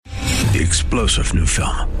The explosive new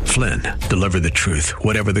film, Flynn, deliver the truth,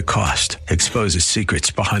 whatever the cost, exposes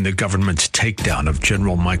secrets behind the government's takedown of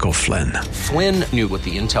General Michael Flynn. Flynn knew what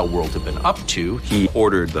the intel world had been up to. He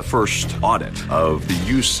ordered the first audit of the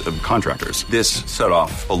use of contractors. This set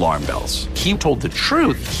off alarm bells. He told the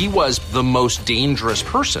truth. He was the most dangerous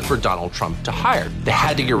person for Donald Trump to hire. They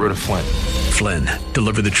had to get rid of Flynn. Flynn,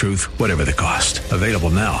 deliver the truth, whatever the cost. Available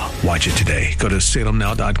now. Watch it today. Go to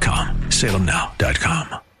salemnow.com.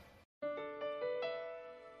 salemnow.com.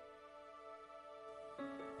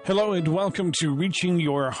 Hello and welcome to Reaching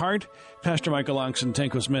Your Heart. Pastor Michael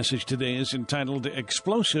Oxentenko's message today is entitled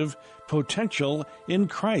Explosive Potential in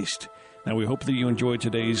Christ. Now, we hope that you enjoyed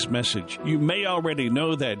today's message. You may already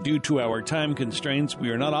know that due to our time constraints,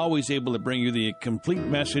 we are not always able to bring you the complete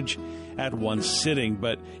message at one sitting,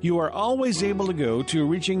 but you are always able to go to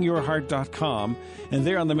reachingyourheart.com, and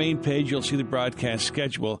there on the main page, you'll see the broadcast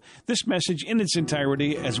schedule. This message in its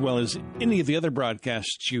entirety, as well as any of the other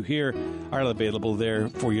broadcasts you hear, are available there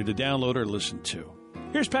for you to download or listen to.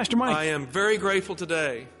 Here's Pastor Mike. I am very grateful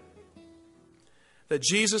today that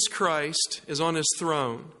Jesus Christ is on his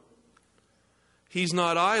throne. He's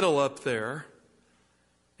not idle up there,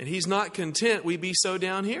 and he's not content we be so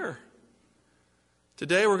down here.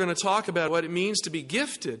 Today we're going to talk about what it means to be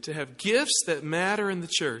gifted, to have gifts that matter in the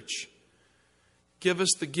church. Give us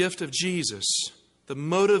the gift of Jesus, the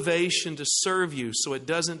motivation to serve you so it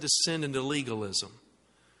doesn't descend into legalism,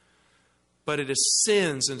 but it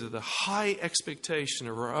ascends into the high expectation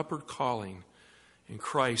of our upward calling in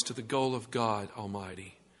Christ to the goal of God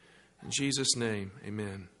Almighty. In Jesus' name,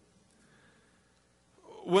 amen.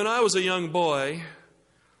 When I was a young boy,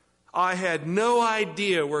 I had no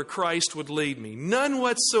idea where Christ would lead me. None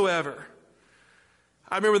whatsoever.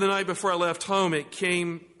 I remember the night before I left home, it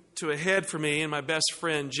came to a head for me and my best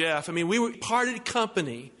friend, Jeff. We were parted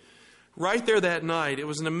company right there that night. It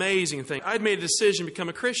was an amazing thing. I'd made a decision to become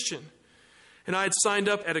a Christian. And I had signed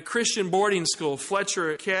up at a Christian boarding school,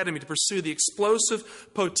 Fletcher Academy, to pursue the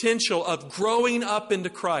explosive potential of growing up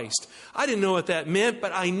into Christ. I didn't know what that meant,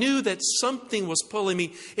 but I knew that something was pulling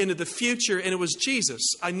me into the future, and it was Jesus.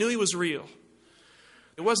 I knew he was real.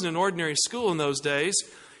 It wasn't an ordinary school in those days.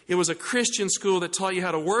 It was a Christian school that taught you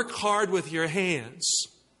how to work hard with your hands.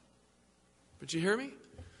 Did you hear me?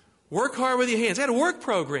 Work hard with your hands. They had a work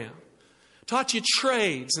program. Taught you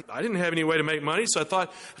trades. I didn't have any way to make money, so I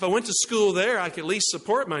thought if I went to school there, I could at least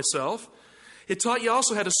support myself. It taught you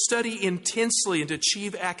also how to study intensely and to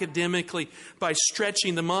achieve academically by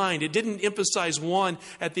stretching the mind. It didn't emphasize one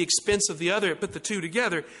at the expense of the other. It put the two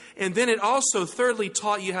together. And then it also, thirdly,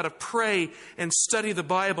 taught you how to pray and study the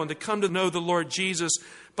Bible and to come to know the Lord Jesus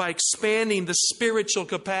by expanding the spiritual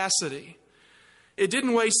capacity. It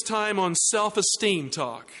didn't waste time on self-esteem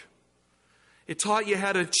talk. It taught you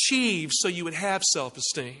how to achieve so you would have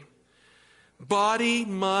self-esteem. Body,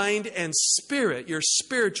 mind, and spirit, your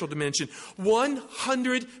spiritual dimension,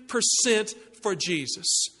 100% for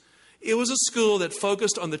Jesus. It was a school that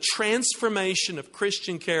focused on the transformation of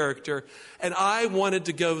Christian character, and I wanted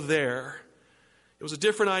to go there. It was a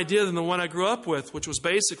different idea than the one I grew up with, which was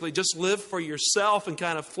basically just live for yourself and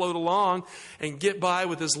kind of float along and get by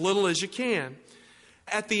with as little as you can.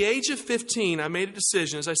 At the age of 15, I made a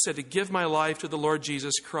decision, as I said, to give my life to the Lord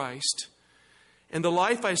Jesus Christ. And the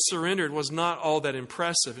life I surrendered was not all that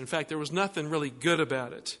impressive. In fact, there was nothing really good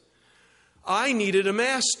about it. I needed a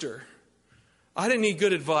master. I didn't need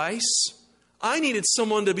good advice. I needed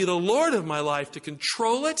someone to be the Lord of my life, to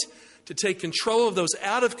control it, to take control of those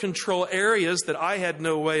out-of-control areas that I had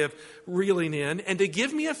no way of reeling in, and to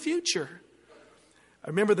give me a future. I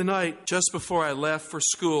remember the night just before I left for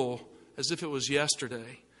school, as if it was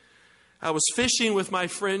yesterday. I was fishing with my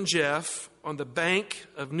friend Jeff on the bank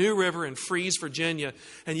of New River in Freeze, Virginia.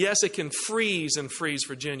 And yes, it can freeze in Freeze,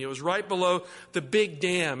 Virginia. It was right below the big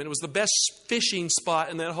dam, and it was the best fishing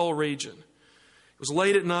spot in that whole region. It was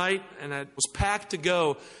late at night, and I was packed to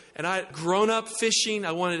go. And I had grown up fishing.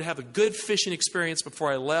 I wanted to have a good fishing experience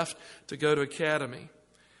before I left to go to Academy.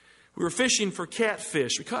 We were fishing for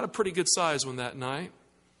catfish. We caught a pretty good size one that night.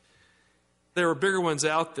 There were bigger ones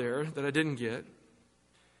out there that I didn't get.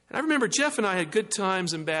 And I remember Jeff and I had good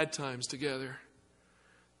times and bad times together.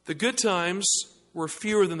 The good times were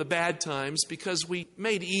fewer than the bad times because we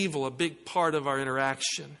made evil a big part of our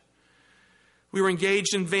interaction. We were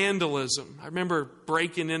engaged in vandalism. I remember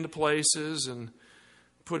breaking into places and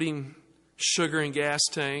putting sugar in gas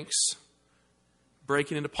tanks,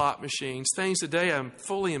 breaking into pop machines, things today I'm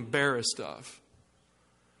fully embarrassed of.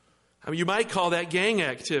 You might call that gang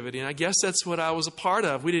activity, and I guess that's what I was a part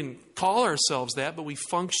of. We didn't call ourselves that, but we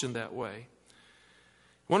functioned that way.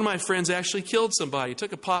 One of my friends actually killed somebody. He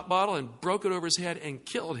took a pop bottle and broke it over his head and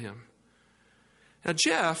killed him. Now,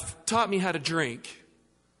 Jeff taught me how to drink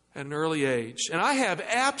at an early age. And I have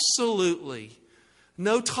absolutely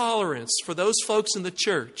no tolerance for those folks in the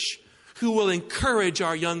church who will encourage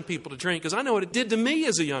our young people to drink, because I know what it did to me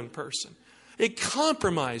as a young person. It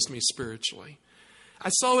compromised me spiritually. I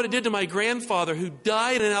saw what it did to my grandfather, who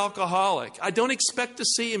died an alcoholic. I don't expect to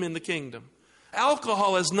see him in the kingdom.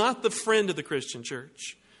 Alcohol is not the friend of the Christian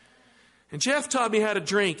church. And Jeff taught me how to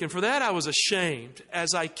drink, and for that I was ashamed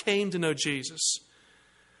as I came to know Jesus.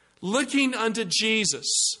 Looking unto Jesus.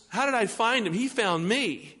 How did I find him? He found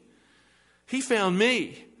me. He found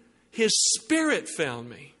me. His Spirit found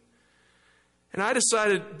me. And I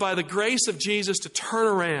decided, by the grace of Jesus, to turn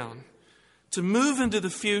around, to move into the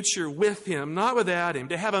future with him, not without him,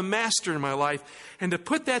 to have a master in my life, and to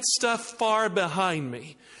put that stuff far behind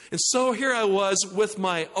me. And so here I was with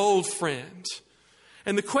my old friend.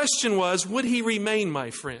 And the question was, would he remain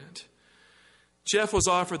my friend? Jeff was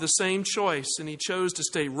offered the same choice, and he chose to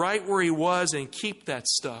stay right where he was and keep that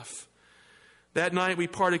stuff. That night we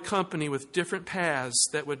parted company with different paths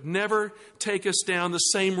that would never take us down the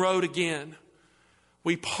same road again.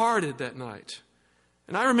 We parted that night.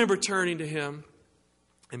 And I remember turning to him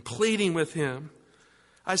and pleading with him.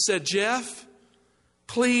 I said, Jeff,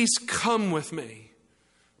 please come with me.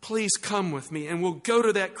 Please come with me, and we'll go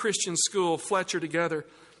to that Christian school, Fletcher, together.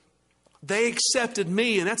 They accepted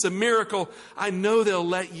me, and that's a miracle. I know they'll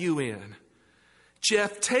let you in.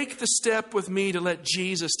 Jeff, take the step with me to let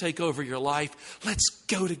Jesus take over your life. Let's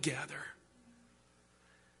go together.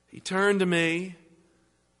 He turned to me,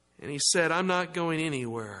 and he said, I'm not going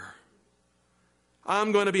anywhere.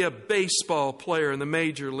 I'm going to be a baseball player in the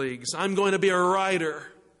major leagues. I'm going to be a writer.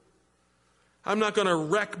 I'm not going to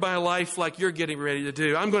wreck my life like you're getting ready to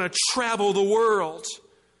do. I'm going to travel the world.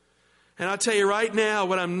 And I'll tell you right now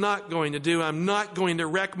what I'm not going to do. I'm not going to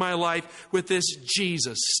wreck my life with this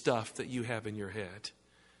Jesus stuff that you have in your head.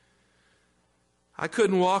 I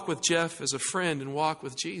couldn't walk with Jeff as a friend and walk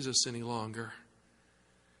with Jesus any longer.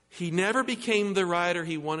 He never became the writer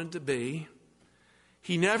he wanted to be.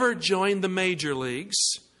 He never joined the major leagues.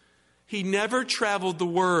 He never traveled the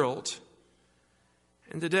world.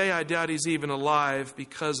 And today I doubt he's even alive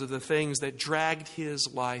because of the things that dragged his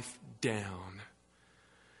life down.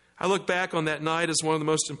 I look back on that night as one of the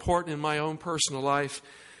most important in my own personal life.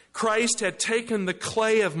 Christ had taken the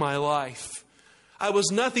clay of my life. I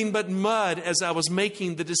was nothing but mud as I was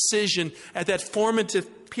making the decision at that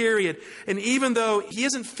formative period. And even though he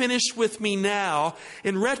isn't finished with me now,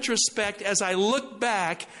 in retrospect, as I look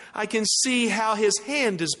back, I can see how his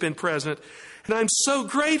hand has been present. And I'm so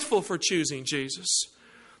grateful for choosing Jesus.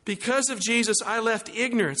 Because of Jesus, I left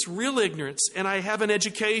ignorance, real ignorance, and I have an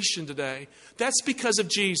education today. That's because of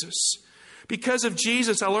Jesus. Because of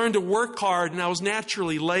Jesus, I learned to work hard, and I was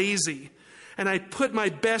naturally lazy. And I put my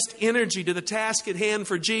best energy to the task at hand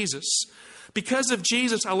for Jesus. Because of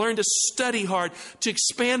Jesus, I learned to study hard, to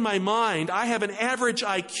expand my mind. I have an average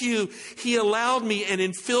IQ. He allowed me and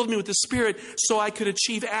infilled me with the Spirit so I could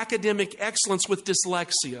achieve academic excellence with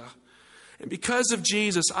dyslexia. And because of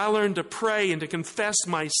Jesus, I learned to pray and to confess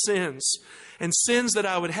my sins, and sins that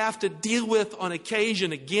I would have to deal with on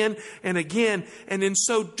occasion again and again. And in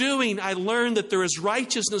so doing, I learned that there is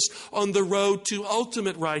righteousness on the road to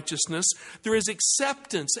ultimate righteousness. There is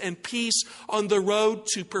acceptance and peace on the road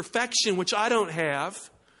to perfection, which I don't have.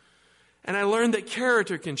 And I learned that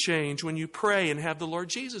character can change when you pray and have the Lord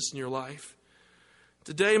Jesus in your life.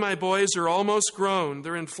 Today, my boys are almost grown.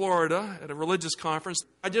 They're in Florida at a religious conference.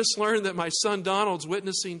 I just learned that my son Donald's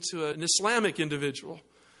witnessing to an Islamic individual.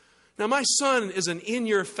 Now, my son is an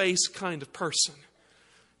in-your-face kind of person.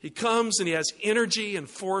 He comes and he has energy and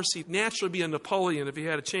force. He'd naturally be a Napoleon if he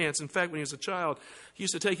had a chance. In fact, when he was a child, he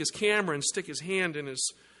used to take his camera and stick his hand in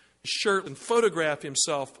his shirt and photograph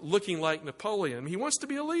himself looking like Napoleon. He wants to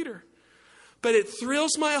be a leader. But it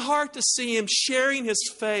thrills my heart to see him sharing his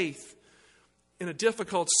faith in a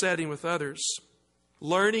difficult setting with others,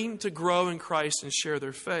 learning to grow in Christ and share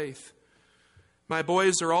their faith. My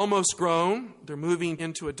boys are almost grown. They're moving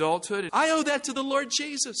into adulthood. I owe that to the Lord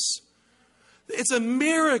Jesus. It's a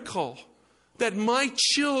miracle that my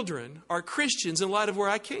children are Christians in light of where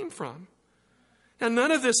I came from. Now,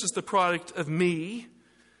 none of this is the product of me.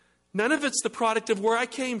 None of it's the product of where I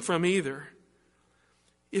came from either.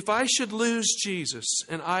 If I should lose Jesus,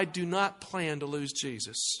 and I do not plan to lose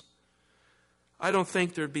Jesus, I don't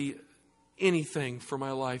think there'd be anything for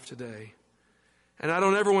my life today. And I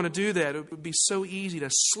don't ever want to do that. It would be so easy to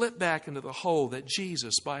slip back into the hole that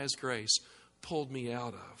Jesus, by His grace, pulled me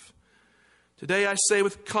out of. Today I say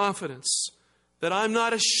with confidence that I'm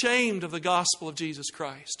not ashamed of the gospel of Jesus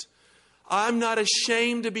Christ. I'm not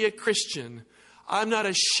ashamed to be a Christian. I'm not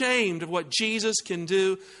ashamed of what Jesus can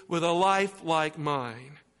do with a life like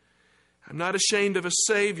mine. I'm not ashamed of a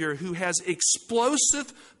Savior who has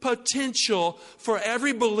explosive potential for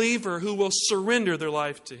every believer who will surrender their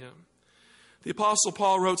life to Him. The Apostle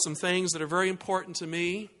Paul wrote some things that are very important to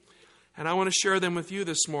me, and I want to share them with you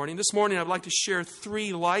this morning. This morning, I'd like to share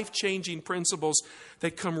 3 life-changing principles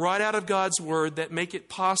that come right out of God's Word that make it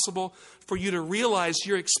possible for you to realize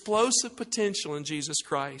your explosive potential in Jesus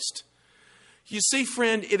Christ. You see,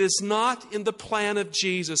 friend, it is not in the plan of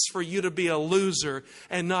Jesus for you to be a loser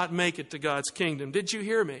and not make it to God's kingdom. Did you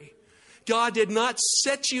hear me? God did not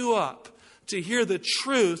set you up to hear the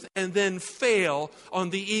truth and then fail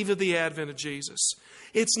on the eve of the advent of Jesus.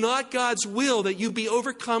 It's not God's will that you be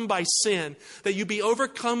overcome by sin, that you be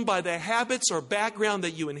overcome by the habits or background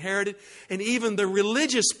that you inherited, and even the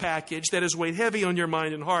religious package that has weighed heavy on your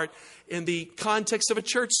mind and heart in the context of a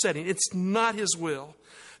church setting. It's not His will.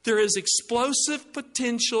 There is explosive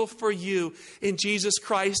potential for you in Jesus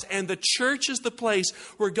Christ, and the church is the place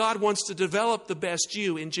where God wants to develop the best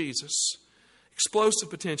you in Jesus. Explosive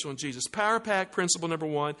potential in Jesus. Power Pack principle number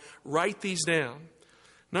 1, write these down.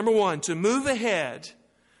 Number 1, to move ahead,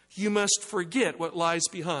 you must forget what lies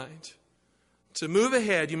behind. To move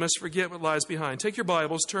ahead, you must forget what lies behind. Take your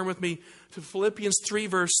Bibles, turn with me to Philippians 3,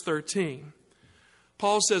 verse 13.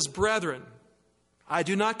 Paul says, "Brethren, I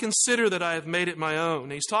do not consider that I have made it my own."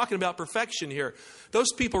 Now, he's talking about perfection here.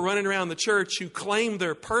 Those people running around the church who claim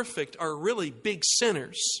they're perfect are really big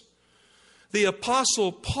sinners. The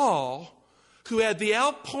Apostle Paul, who had the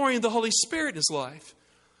outpouring of the Holy Spirit in his life,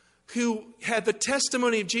 who had the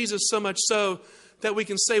testimony of Jesus so much so that we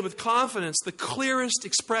can say with confidence the clearest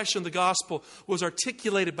expression of the gospel was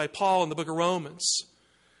articulated by Paul in the book of Romans.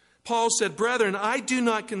 Paul said, "Brethren, I do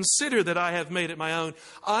not consider that I have made it my own.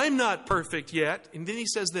 I'm not perfect yet." And then he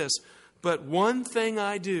says this, "But one thing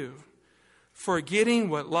I do, forgetting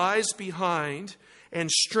what lies behind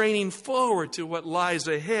and straining forward to what lies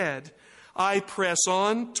ahead, I press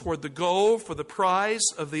on toward the goal for the prize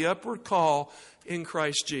of the upward call in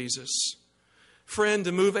Christ Jesus." Friend,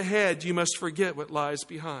 to move ahead, you must forget what lies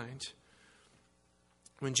behind.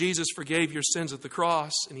 When Jesus forgave your sins at the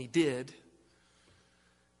cross, and He did,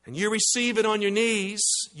 and you receive it on your knees,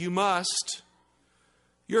 you must.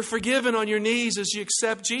 You're forgiven on your knees as you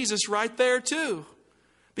accept Jesus right there too,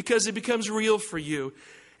 because it becomes real for you.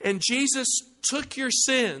 And Jesus took your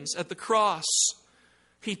sins at the cross.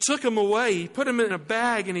 He took them away. He put them in a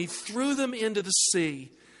bag and He threw them into the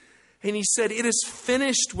sea. And He said, "It is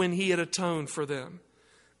finished," when He had atoned for them.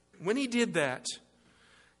 When He did that,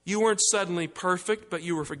 you weren't suddenly perfect, but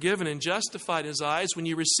you were forgiven and justified in His eyes. When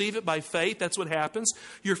you receive it by faith, that's what happens.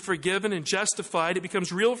 You're forgiven and justified. It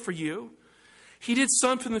becomes real for you. He did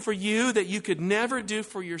something for you that you could never do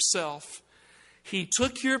for yourself. He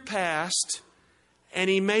took your past and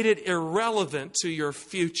He made it irrelevant to your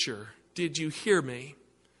future. Did you hear me?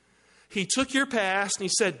 He took your past and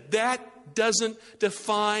He said, that doesn't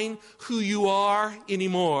define who you are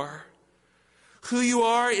anymore. Who you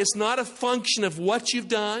are is not a function of what you've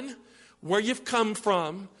done, where you've come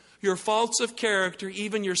from, your faults of character,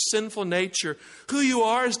 even your sinful nature. Who you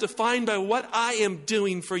are is defined by what I am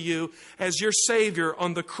doing for you as your Savior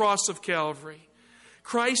on the cross of Calvary.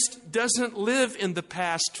 Christ doesn't live in the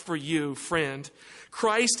past for you, friend.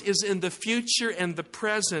 Christ is in the future and the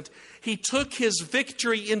present. He took His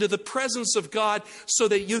victory into the presence of God so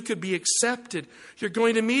that you could be accepted. You're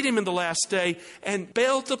going to meet Him in the last day, and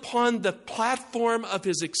built upon the platform of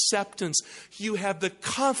His acceptance, you have the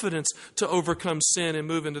confidence to overcome sin and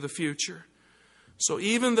move into the future. So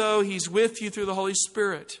even though He's with you through the Holy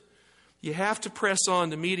Spirit, you have to press on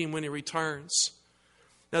to meet Him when He returns.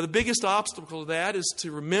 Now, the biggest obstacle to that is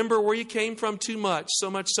to remember where you came from too much, so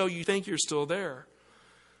much so you think you're still there.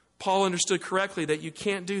 Paul understood correctly that you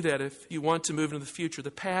can't do that if you want to move into the future.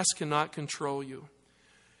 The past cannot control you.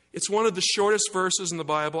 It's one of the shortest verses in the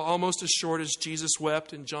Bible, almost as short as Jesus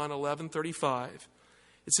wept in John 11:35.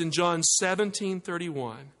 It's in John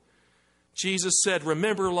 17:31. Jesus said,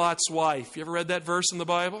 "Remember Lot's wife." You ever read that verse in the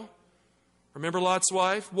Bible? Remember Lot's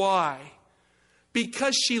wife? Why?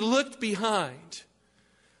 Because she looked behind.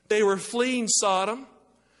 They were fleeing Sodom.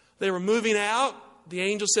 They were moving out. The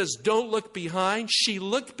angel says, "Don't look behind." She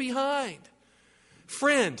looked behind.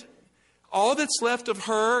 Friend, all that's left of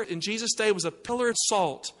her in Jesus' day was a pillar of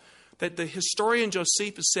salt that the historian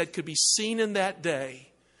Josephus said could be seen in that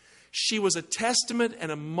day. She was a testament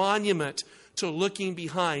and a monument to looking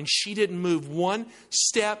behind. She didn't move one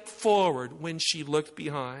step forward when she looked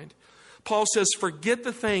behind. Paul says, forget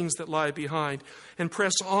the things that lie behind and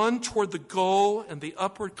press on toward the goal and the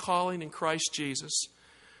upward calling in Christ Jesus.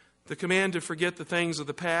 The command to forget the things of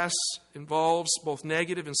the past involves both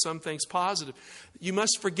negative and some things positive. You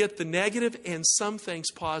must forget the negative and some things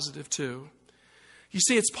positive too. You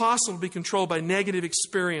see, it's possible to be controlled by negative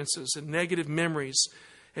experiences and negative memories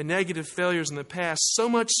and negative failures in the past, so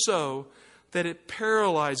much so that it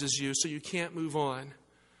paralyzes you so you can't move on.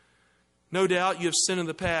 No doubt you have sinned in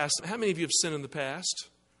the past. How many of you have sinned in the past?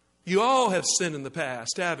 You all have sinned in the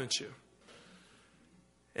past, haven't you?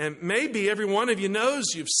 And maybe every one of you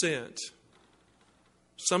knows you've sinned.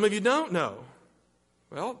 Some of you don't know.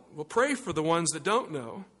 Well, we'll pray for the ones that don't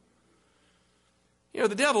know. You know,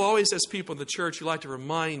 the devil always has people in the church who like to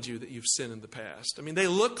remind you that you've sinned in the past. I mean, they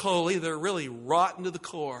look holy, they're really rotten to the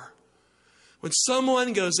core. When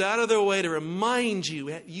someone goes out of their way to remind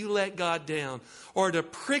you you let God down, or to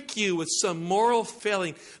prick you with some moral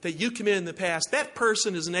failing that you committed in the past, that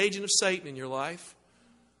person is an agent of Satan in your life.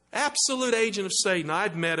 Absolute agent of Satan.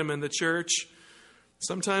 I've met them in the church.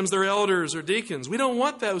 Sometimes they're elders or deacons. We don't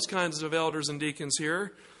want those kinds of elders and deacons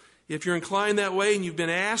here. If you're inclined that way and you've been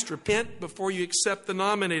asked, repent before you accept the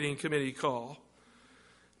nominating committee call.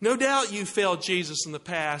 No doubt you failed Jesus in the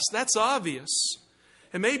past. That's obvious.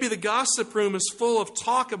 And maybe the gossip room is full of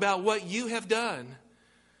talk about what you have done.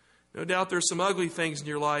 No doubt there's some ugly things in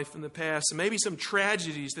your life in the past, and maybe some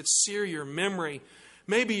tragedies that sear your memory.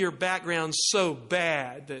 Maybe your background's so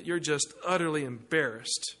bad that you're just utterly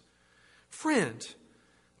embarrassed. Friend,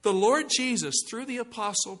 the Lord Jesus, through the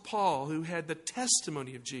Apostle Paul, who had the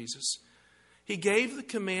testimony of Jesus, he gave the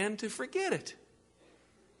command to forget it.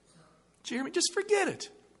 Did you hear me? Just forget it.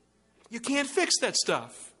 You can't fix that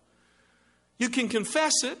stuff. You can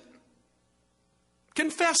confess it.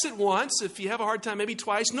 Confess it once. If you have a hard time, maybe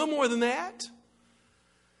twice. No more than that.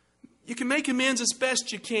 You can make amends as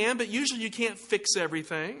best you can, but usually you can't fix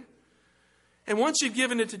everything. And once you've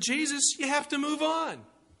given it to Jesus, you have to move on.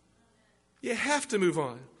 You have to move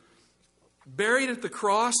on. Bury it at the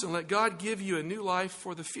cross and let God give you a new life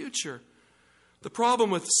for the future. The problem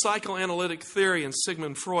with psychoanalytic theory and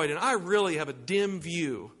Sigmund Freud, and I really have a dim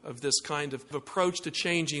view of this kind of approach to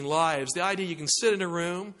changing lives. The idea you can sit in a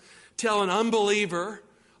room, tell an unbeliever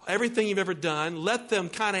everything you've ever done, let them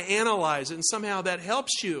kind of analyze it, and somehow that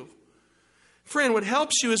helps you. Friend, what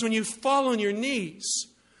helps you is when you fall on your knees.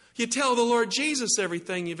 You tell the Lord Jesus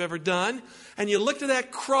everything you've ever done, and you look to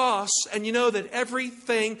that cross, and you know that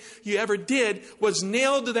everything you ever did was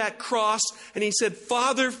nailed to that cross, and He said,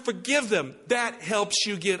 Father, forgive them. That helps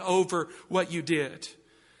you get over what you did.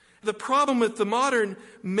 The problem with the modern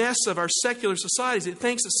mess of our secular societies, it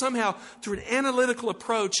thinks that somehow through an analytical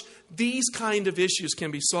approach, these kind of issues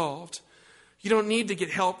can be solved. You don't need to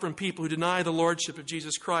get help from people who deny the lordship of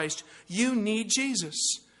Jesus Christ. You need Jesus.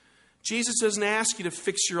 Jesus doesn't ask you to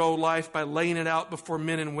fix your old life by laying it out before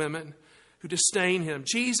men and women who disdain Him.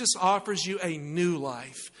 Jesus offers you a new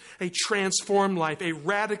life, a transformed life, a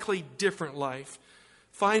radically different life.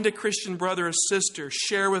 Find a Christian brother or sister,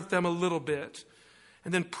 share with them a little bit,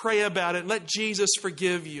 and then pray about it. Let Jesus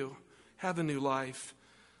forgive you. Have a new life.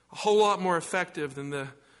 A whole lot more effective than the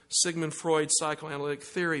Sigmund Freud psychoanalytic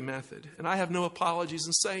theory method. And I have no apologies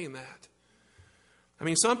in saying that. I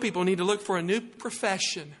mean, some people need to look for a new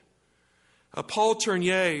profession. Paul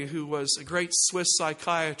Tournier, who was a great Swiss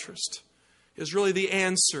psychiatrist, is really the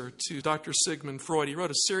answer to Dr. Sigmund Freud. He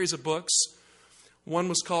wrote a series of books. One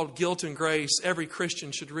was called Guilt and Grace. Every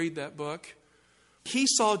Christian should read that book. He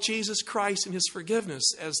saw Jesus Christ and His forgiveness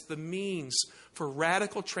as the means for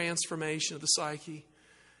radical transformation of the psyche.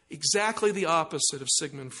 Exactly the opposite of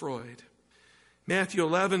Sigmund Freud. Matthew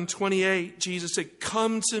 11:28, Jesus said,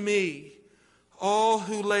 Come to me, all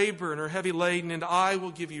who labor and are heavy laden, and I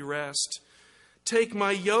will give you rest. Take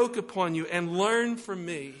my yoke upon you and learn from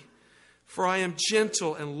me, for I am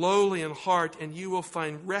gentle and lowly in heart, and you will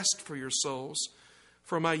find rest for your souls.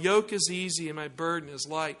 For my yoke is easy and my burden is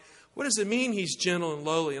light. What does it mean He's gentle and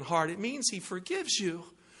lowly in heart? It means He forgives you.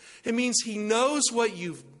 It means He knows what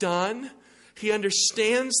you've done. He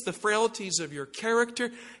understands the frailties of your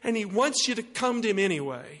character, and He wants you to come to Him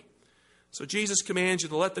anyway. So Jesus commands you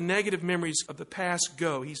to let the negative memories of the past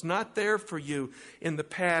go. He's not there for you in the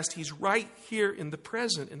past. He's right here in the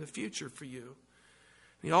present, in the future for you.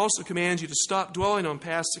 And He also commands you to stop dwelling on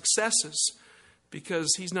past successes because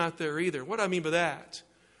He's not there either. What do I mean by that?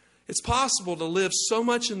 It's possible to live so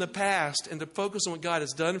much in the past and to focus on what God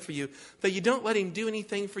has done for you that you don't let Him do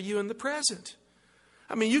anything for you in the present.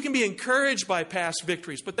 I mean, you can be encouraged by past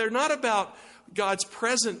victories, but they're not about God's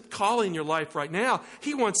present call in your life right now.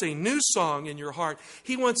 He wants a new song in your heart.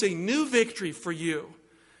 He wants a new victory for you.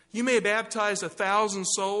 You may have baptized 1,000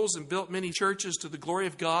 souls and built many churches to the glory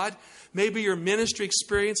of God. Maybe your ministry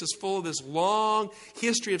experience is full of this long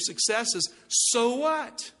history of successes. So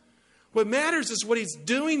what? What matters is what He's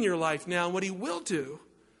doing in your life now and what He will do.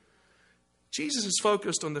 Jesus is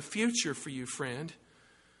focused on the future for you, friend.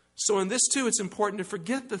 So in this too, it's important to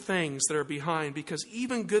forget the things that are behind, because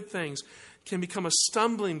even good things can become a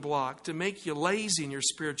stumbling block to make you lazy in your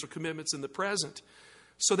spiritual commitments in the present,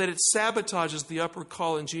 so that it sabotages the upward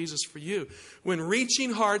call in Jesus for you. When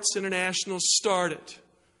Reaching Hearts International started,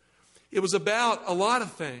 it was about a lot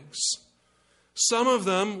of things. Some of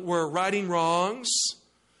them were righting wrongs.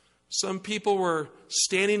 Some people were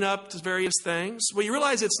standing up to various things. Well, you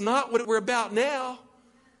realize it's not what we're about now.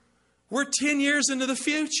 We're 10 years into the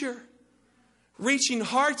future. Reaching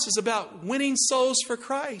Hearts is about winning souls for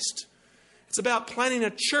Christ. It's about planting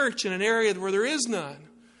a church in an area where there is none.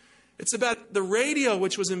 It's about the radio,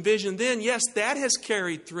 which was envisioned then. Yes, that has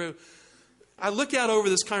carried through. I look out over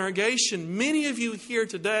this congregation. Many of you here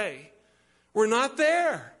today were not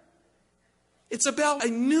there. It's about a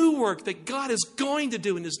new work that God is going to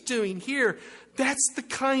do and is doing here. That's the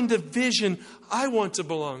kind of vision I want to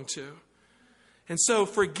belong to. And so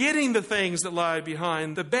forgetting the things that lie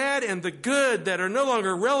behind, the bad and the good that are no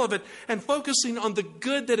longer relevant, and focusing on the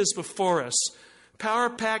good that is before us. Power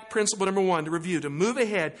Pack principle number 1, to review. To move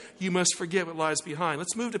ahead, you must forget what lies behind.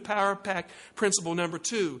 Let's move to Power Pack principle number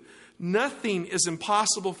 2. Nothing is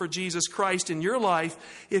impossible for Jesus Christ in your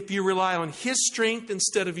life if you rely on His strength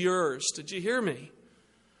instead of yours. Did you hear me?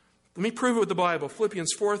 Let me prove it with the Bible.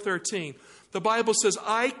 Philippians 4:13. The Bible says,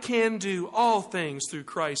 I can do all things through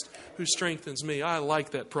Christ who strengthens me. I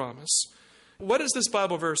like that promise. What does this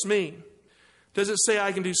Bible verse mean? Does it say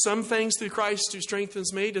I can do some things through Christ who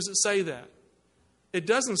strengthens me? Does it say that? It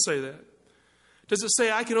doesn't say that. Does it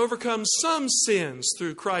say I can overcome some sins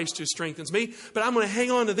through Christ who strengthens me, but I'm going to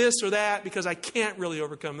hang on to this or that because I can't really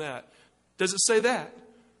overcome that? Does it say that?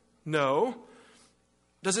 No.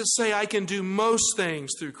 Does it say I can do most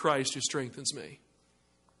things through Christ who strengthens me?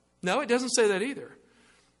 No, it doesn't say that either.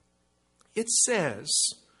 It says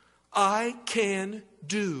I can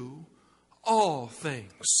do all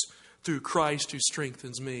things through Christ who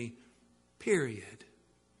strengthens me, period.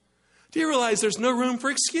 Do you realize there's no room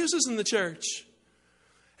for excuses in the church?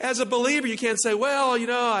 As a believer, you can't say, well,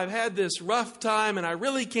 I've had this rough time and I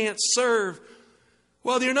really can't serve.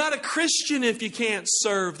 Well, you're not a Christian if you can't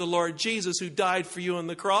serve the Lord Jesus who died for you on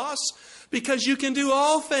the cross, because you can do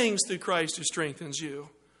all things through Christ who strengthens you.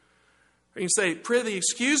 Or you can say, prithee,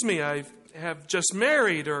 excuse me, I have just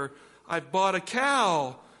married, or I've bought a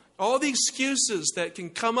cow. All the excuses that can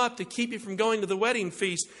come up to keep you from going to the wedding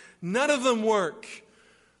feast, none of them work,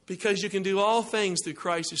 because you can do all things through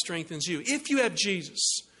Christ who strengthens you. If you have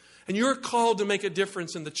Jesus and you're called to make a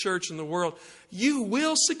difference in the church and the world, you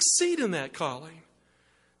will succeed in that calling.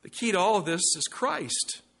 The key to all of this is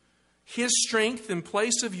Christ. His strength in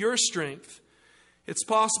place of your strength. It's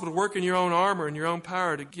possible to work in your own armor and your own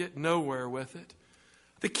power to get nowhere with it.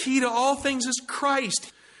 The key to all things is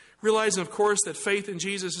Christ. Realizing, of course, that faith in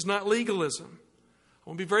Jesus is not legalism. I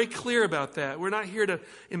want to be very clear about that. We're not here to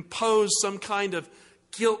impose some kind of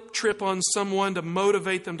guilt trip on someone to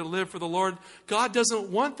motivate them to live for the Lord. God doesn't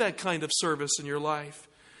want that kind of service in your life.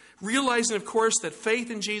 Realizing, of course, that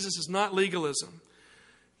faith in Jesus is not legalism.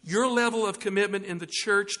 Your level of commitment in the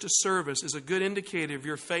church to service is a good indicator of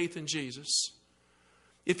your faith in Jesus.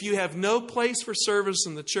 If you have no place for service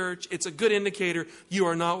in the church, it's a good indicator you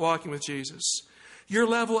are not walking with Jesus. Your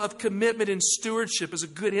level of commitment in stewardship is a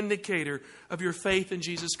good indicator of your faith in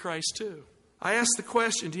Jesus Christ too. I ask the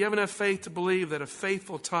question, do you have enough faith to believe that a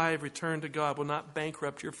faithful tithe returned to God will not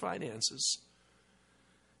bankrupt your finances?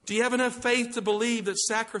 Do you have enough faith to believe that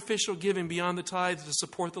sacrificial giving beyond the tithe to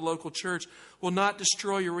support the local church will not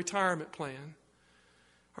destroy your retirement plan?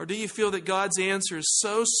 Or do you feel that God's answer is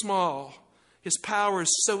so small, His power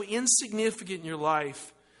is so insignificant in your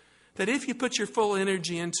life, that if you put your full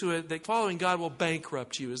energy into it, that following God will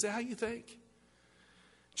bankrupt you? Is that how you think?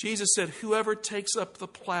 Jesus said, whoever takes up the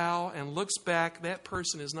plow and looks back, that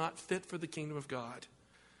person is not fit for the kingdom of God.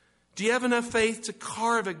 Do you have enough faith to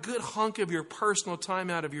carve a good hunk of your personal time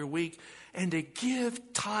out of your week and to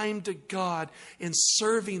give time to God in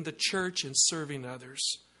serving the church and serving others?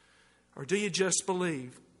 Or do you just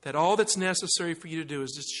believe that all that's necessary for you to do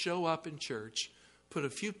is just show up in church, put a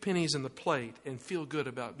few pennies in the plate, and feel good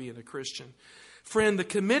about being a Christian? Friend, the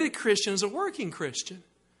committed Christian is a working Christian.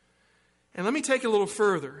 And let me take it a little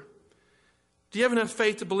further. Do you have enough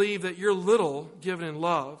faith to believe that you're little given in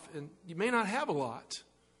love, and you may not have a lot?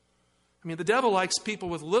 I mean, the devil likes people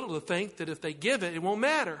with little to think that if they give it, it won't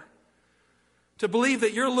matter. To believe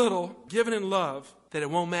that you're little given in love, that it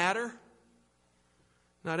won't matter?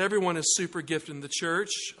 Not everyone is super gifted in the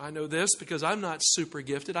church. I know this because I'm not super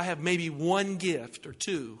gifted. I have maybe one gift or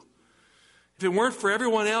two. If it weren't for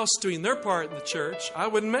everyone else doing their part in the church, I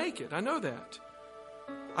wouldn't make it. I know that.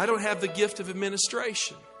 I don't have the gift of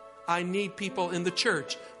administration. I need people in the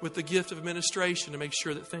church with the gift of administration to make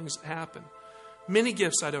sure that things happen. Many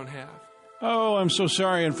gifts I don't have. Oh, I'm so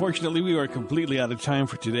sorry. Unfortunately, we are completely out of time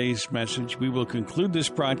for today's message. We will conclude this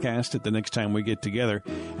broadcast at the next time we get together,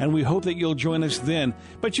 and we hope that you'll join us then.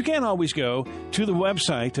 But you can always go to the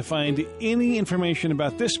website to find any information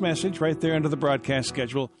about this message right there under the broadcast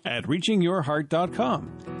schedule at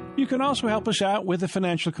reachingyourheart.com. You can also help us out with a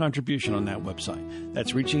financial contribution on that website.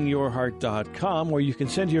 That's reachingyourheart.com, where you can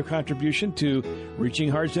send your contribution to Reaching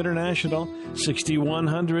Hearts International,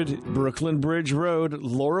 6100 Brooklyn Bridge Road,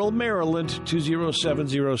 Laurel, Maryland,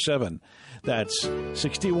 20707. That's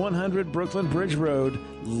 6100 Brooklyn Bridge Road,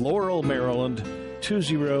 Laurel, Maryland,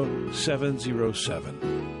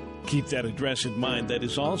 20707. Keep that address in mind. That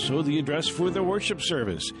is also the address for the worship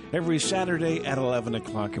service every Saturday at 11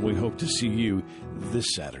 o'clock, and we hope to see you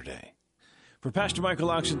this Saturday. For Pastor Michael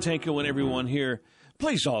Oxentenko and everyone here,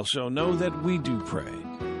 please also know that we do pray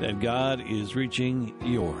that God is reaching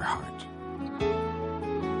your heart.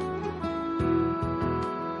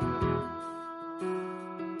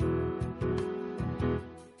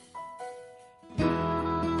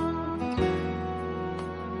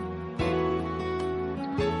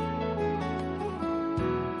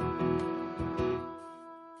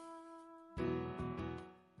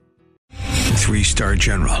 Three-star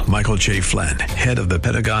General Michael J. Flynn, head of the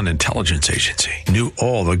Pentagon Intelligence Agency, knew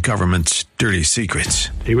all the government's dirty secrets.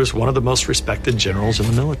 He was one of the most respected generals in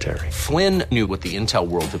the military. Flynn knew what the intel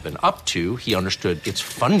world had been up to. He understood its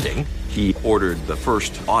funding. He ordered the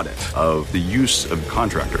first audit of the use of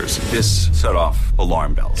contractors. This set off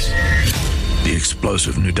alarm bells. The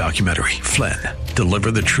explosive new documentary, Flynn,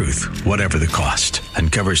 Deliver the Truth, Whatever the Cost,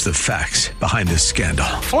 uncovers the facts behind this scandal.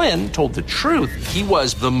 Flynn told the truth. He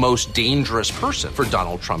was the most dangerous person for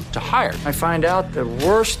Donald Trump to hire. I find out the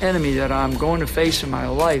worst enemy that I'm going to face in my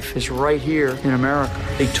life is right here in America.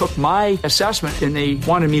 They took my assessment and they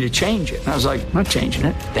wanted me to change it. And I was like, I'm not changing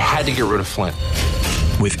it. They had to get rid of Flynn.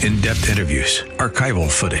 With in-depth interviews, archival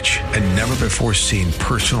footage, and never-before-seen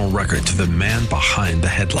personal records of the man behind the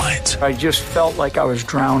headlines. I just felt like I was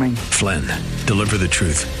drowning. Flynn, Deliver the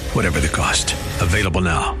Truth, Whatever the Cost. Available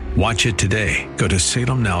now. Watch it today. Go to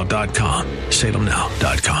salemnow.com.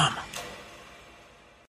 salemnow.com.